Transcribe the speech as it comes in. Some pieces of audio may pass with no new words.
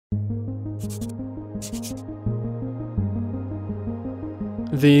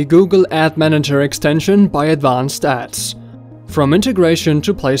The GoogleAdManager extension by Advanced Ads. From integration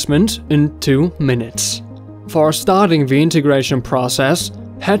to placement in 2 minutes. For starting the integration process,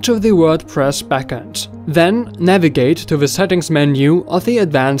 head to the WordPress backend. Then navigate to the settings menu of the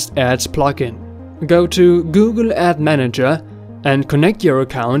Advanced Ads plugin. Go to GoogleAdManager and connect your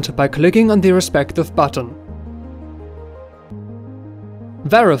account by clicking on the respective button.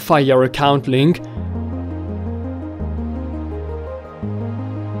 Verify your account link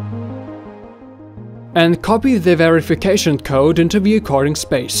and copy the verification code into the according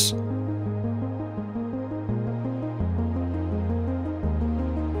space.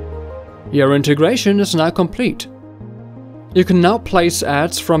 Your integration is now complete. You can now place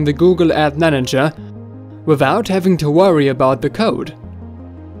ads from the GoogleAdManager without having to worry about the code.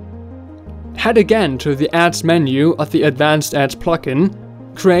 Head again to the Ads menu of the Advanced Ads plugin,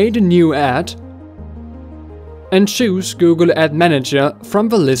 create a new ad, and choose GoogleAdManager from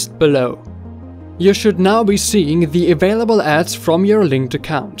the list below. You should now be seeing the available ads from your linked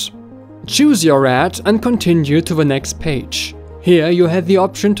account. Choose your ad and continue to the next page. Here you have the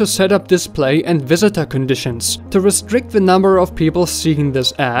option to set up display and visitor conditions to restrict the number of people seeing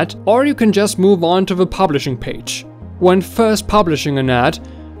this ad, or you can just move on to the publishing page. When first publishing an ad,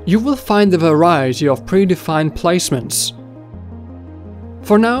 you will find a variety of predefined placements.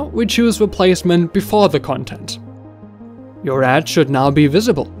 For now, we choose the placement before the content. Your ad should now be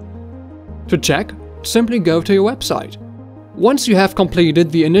visible. To check, simply go to your website. Once you have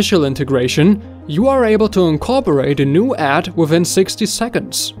completed the initial integration, you are able to incorporate a new ad within 60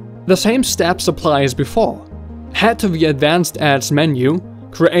 seconds. The same steps apply as before. Head to the Advanced Ads menu,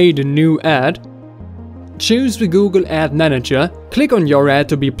 create a new ad, choose the GoogleAdManager, click on your ad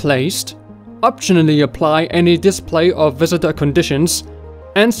to be placed, optionally apply any display or visitor conditions,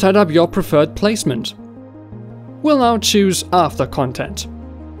 and set up your preferred placement. We'll now choose After Content.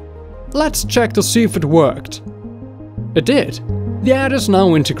 Let's check to see if it worked. It did. The ad is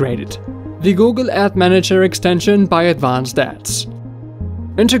now integrated. The GoogleAdManager extension by Advanced Ads.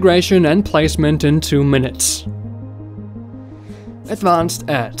 Integration and placement in 2 minutes. Advanced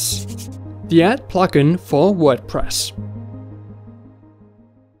Ads. The ad plugin for WordPress.